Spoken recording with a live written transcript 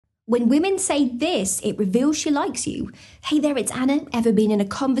When women say this, it reveals she likes you. Hey there, it's Anna. Ever been in a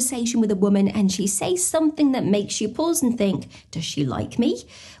conversation with a woman and she says something that makes you pause and think, does she like me?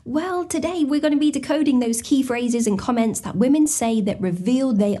 Well, today we're going to be decoding those key phrases and comments that women say that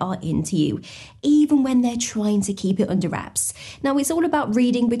reveal they are into you, even when they're trying to keep it under wraps. Now, it's all about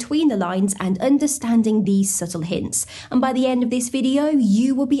reading between the lines and understanding these subtle hints. And by the end of this video,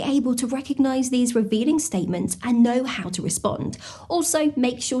 you will be able to recognize these revealing statements and know how to respond. Also,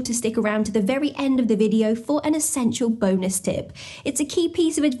 make sure to stick around to the very end of the video for an essential bonus tip. It's a key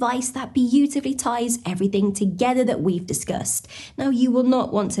piece of advice that beautifully ties everything together that we've discussed. Now, you will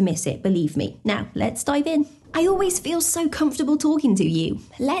not want to miss it, believe me. Now, let's dive in. I always feel so comfortable talking to you.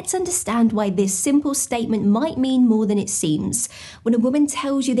 Let's understand why this simple statement might mean more than it seems. When a woman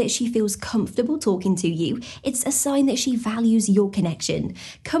tells you that she feels comfortable talking to you, it's a sign that she values your connection.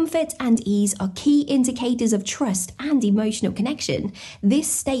 Comfort and ease are key indicators of trust and emotional connection. This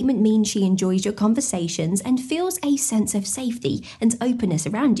statement means she enjoys your conversations and feels a sense of safety and openness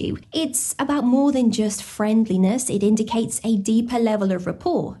around you. It's about more than just friendliness. It indicates a deeper level of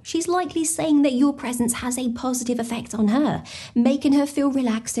rapport. She's likely saying that your presence has a positive effect on her, making her feel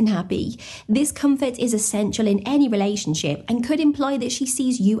relaxed and happy. This comfort is essential in any relationship and could imply that she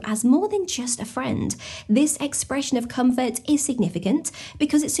sees you as more than just a friend. This expression of comfort is significant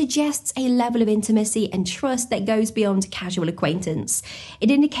because it suggests a level of intimacy and trust that goes beyond casual acquaintance.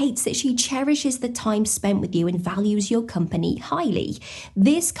 It indicates that she cherishes the time spent with you and values your company highly.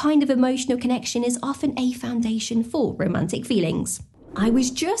 This kind of emotional connection is often a foundation for romantic feelings. I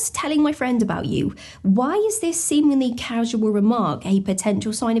was just telling my friend about you. Why is this seemingly casual remark a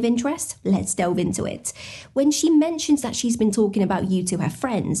potential sign of interest? Let's delve into it. When she mentions that she's been talking about you to her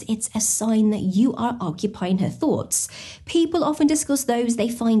friends, it's a sign that you are occupying her thoughts. People often discuss those they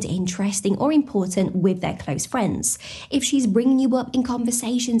find interesting or important with their close friends. If she's bringing you up in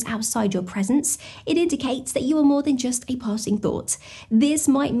conversations outside your presence, it indicates that you are more than just a passing thought. This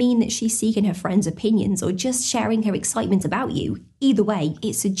might mean that she's seeking her friends' opinions or just sharing her excitement about you. Either way,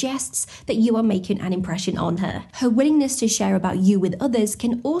 it suggests that you are making an impression on her. Her willingness to share about you with others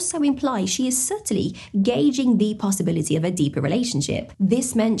can also imply she is subtly gauging the possibility of a deeper relationship.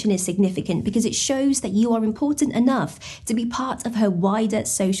 This mention is significant because it shows that you are important enough to be part of her wider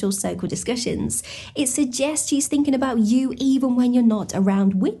social circle discussions. It suggests she's thinking about you even when you're not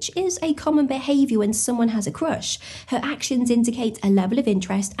around, which is a common behavior when someone has a crush. Her actions indicate a level of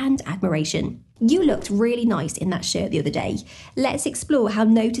interest and admiration. You looked really nice in that shirt the other day. Let's explore how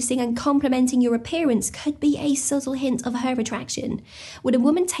noticing and complimenting your appearance could be a subtle hint of her attraction. When a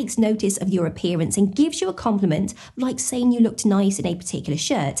woman takes notice of your appearance and gives you a compliment, like saying you looked nice in a particular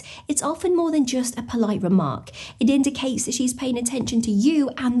shirt, it's often more than just a polite remark. It indicates that she's paying attention to you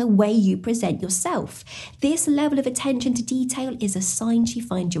and the way you present yourself. This level of attention to detail is a sign she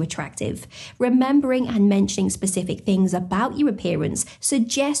finds you attractive. Remembering and mentioning specific things about your appearance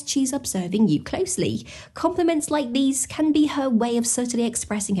suggests she's observing you closely. Compliments like these can be her way of subtly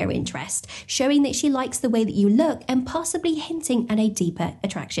expressing her interest, showing that she likes the way that you look and possibly hinting at a deeper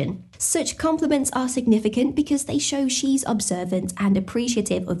attraction. Such compliments are significant because they show she's observant and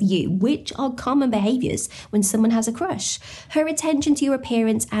appreciative of you, which are common behaviors when someone has a crush. Her attention to your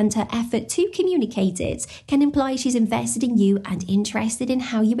appearance and her effort to communicate it can imply she's invested in you and interested in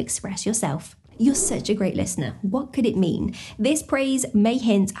how you express yourself. You're such a great listener. What could it mean? This praise may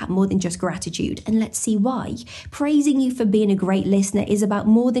hint at more than just gratitude, and let's see why. Praising you for being a great listener is about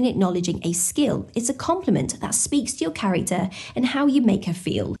more than acknowledging a skill. It's a compliment that speaks to your character and how you make her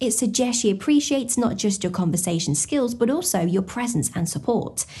feel. It suggests she appreciates not just your conversation skills, but also your presence and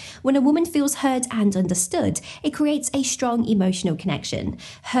support. When a woman feels heard and understood, it creates a strong emotional connection.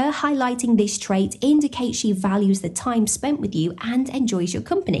 Her highlighting this trait indicates she values the time spent with you and enjoys your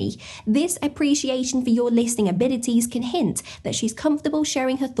company. This appreciation for your listening abilities can hint that she's comfortable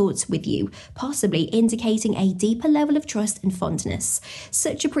sharing her thoughts with you, possibly indicating a deeper level of trust and fondness.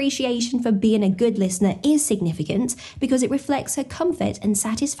 Such appreciation for being a good listener is significant because it reflects her comfort and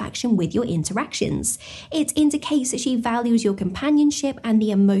satisfaction with your interactions. It indicates that she values your companionship and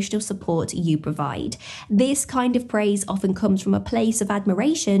the emotional support you provide. This kind of praise often comes from a place of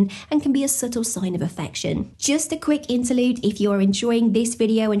admiration and can be a subtle sign of affection. Just a quick interlude: if you are enjoying this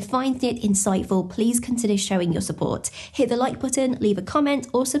video and finding it insightful insightful, please consider showing your support. Hit the like button, leave a comment,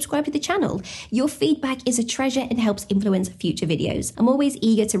 or subscribe to the channel. Your feedback is a treasure and helps influence future videos. I'm always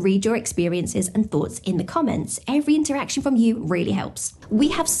eager to read your experiences and thoughts in the comments. Every interaction from you really helps. We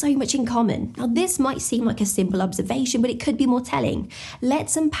have so much in common. Now, this might seem like a simple observation, but it could be more telling.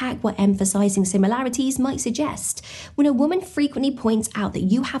 Let's unpack what emphasizing similarities might suggest. When a woman frequently points out that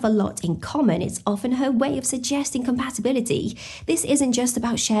you have a lot in common, it's often her way of suggesting compatibility. This isn't just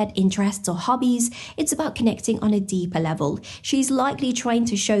about shared interests or hobbies, it's about connecting on a deeper level. She's likely trying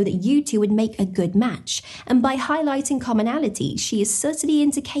to show that you two would make a good match, and by highlighting commonality, she is subtly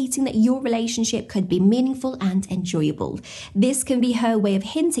indicating that your relationship could be meaningful and enjoyable. This can be her way of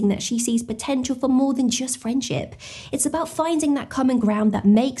hinting that she sees potential for more than just friendship. It's about finding that common ground that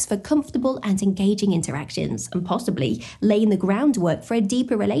makes for comfortable and engaging interactions, and possibly laying the groundwork for a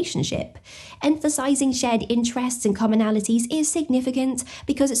deeper relationship. Emphasizing shared interests and commonalities is significant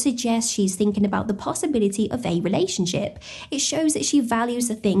because it suggests she's thinking about the possibility of a relationship. It shows that she values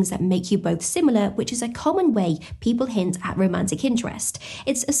the things that make you both similar, which is a common way people hint at romantic interest.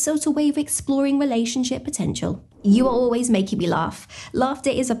 It's a subtle way of exploring relationship potential. You are always making me laugh. Laughter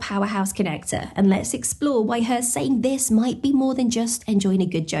is a powerhouse connector, and let's explore why her saying this might be more than just enjoying a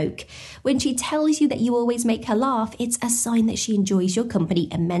good joke. When she tells you that you always make her laugh, it's a sign that she enjoys your company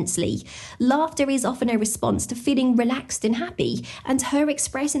immensely. Laughter is often a response to feeling relaxed and happy, and her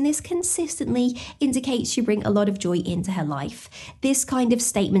expressing this consistently indicates you bring a lot of joy into her life. This kind of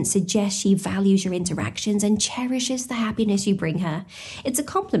statement suggests she values your interactions and cherishes the happiness you bring her. It's a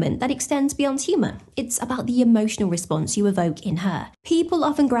compliment that extends beyond humor. It's about the emotional response you evoke in her. People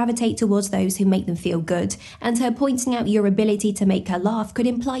often gravitate towards those who make them feel good, and her pointing out your ability to make her laugh could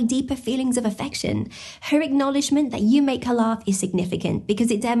imply deeper feelings of affection. Her acknowledgement that you make her laugh is significant because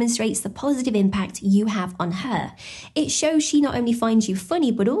it demonstrates the positive impact you have on her. It shows she not only finds you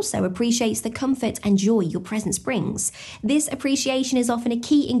funny but also appreciates the comfort and joy your presence brings. This appreciation is often a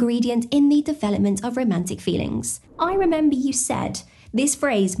key ingredient in the development of romantic feelings. I remember you said. This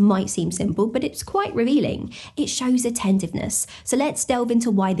phrase might seem simple, but it's quite revealing. It shows attentiveness. So let's delve into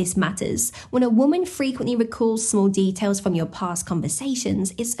why this matters. When a woman frequently recalls small details from your past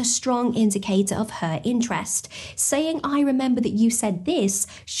conversations, it's a strong indicator of her interest. Saying, "I remember that you said this,"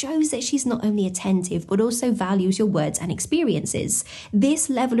 shows that she's not only attentive, but also values your words and experiences. This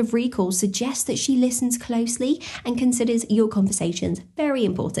level of recall suggests that she listens closely and considers your conversations very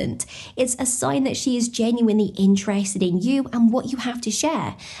important. It's a sign that she is genuinely interested in you and what you have to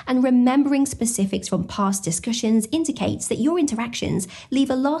share, and remembering specifics from past discussions indicates that your interactions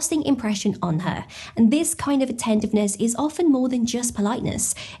leave a lasting impression on her. And this kind of attentiveness is often more than just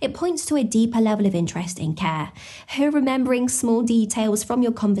politeness. It points to a deeper level of interest and care. Her remembering small details from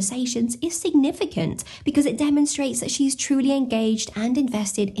your conversations is significant because it demonstrates that she's truly engaged and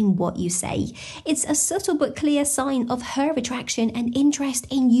invested in what you say. It's a subtle but clear sign of her attraction and interest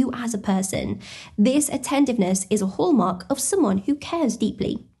in you as a person. This attentiveness is a hallmark of someone who cares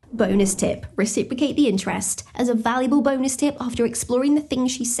deeply. Bonus tip, reciprocate the interest. As a valuable bonus tip, after exploring the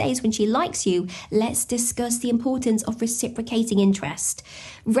things she says when she likes you, let's discuss the importance of reciprocating interest.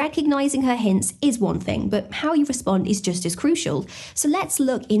 Recognizing her hints is one thing, but how you respond is just as crucial. So let's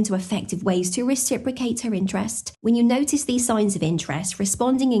look into effective ways to reciprocate her interest. When you notice these signs of interest,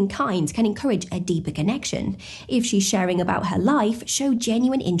 responding in kind can encourage a deeper connection. If she's sharing about her life, show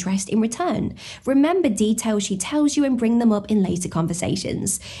genuine interest in return. Remember details she tells you and bring them up in later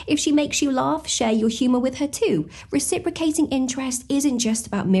conversations. If she makes you laugh, share your humor with her too. Reciprocating interest isn't just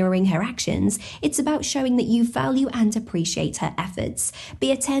about mirroring her actions, it's about showing that you value and appreciate her efforts.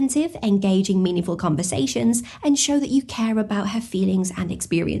 Be attentive, engaging meaningful conversations, and show that you care about her feelings and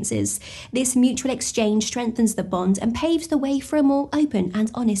experiences. This mutual exchange strengthens the bond and paves the way for a more open and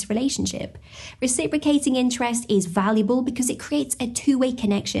honest relationship. Reciprocating interest is valuable because it creates a two-way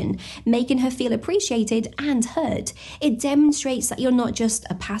connection, making her feel appreciated and heard. It demonstrates that you're not just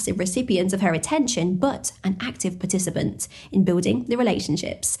a passive recipient of her attention, but an active participant in building the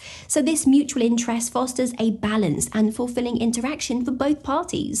relationships. So this mutual interest fosters a balanced and fulfilling interaction for both parties.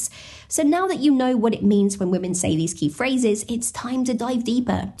 So now that you know what it means when women say these key phrases, it's time to dive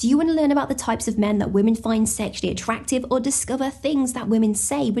deeper. Do you want to learn about the types of men that women find sexually attractive, or discover things that women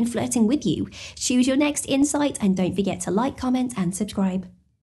say when flirting with you? Choose your next insight, and don't forget to like, comment, and subscribe.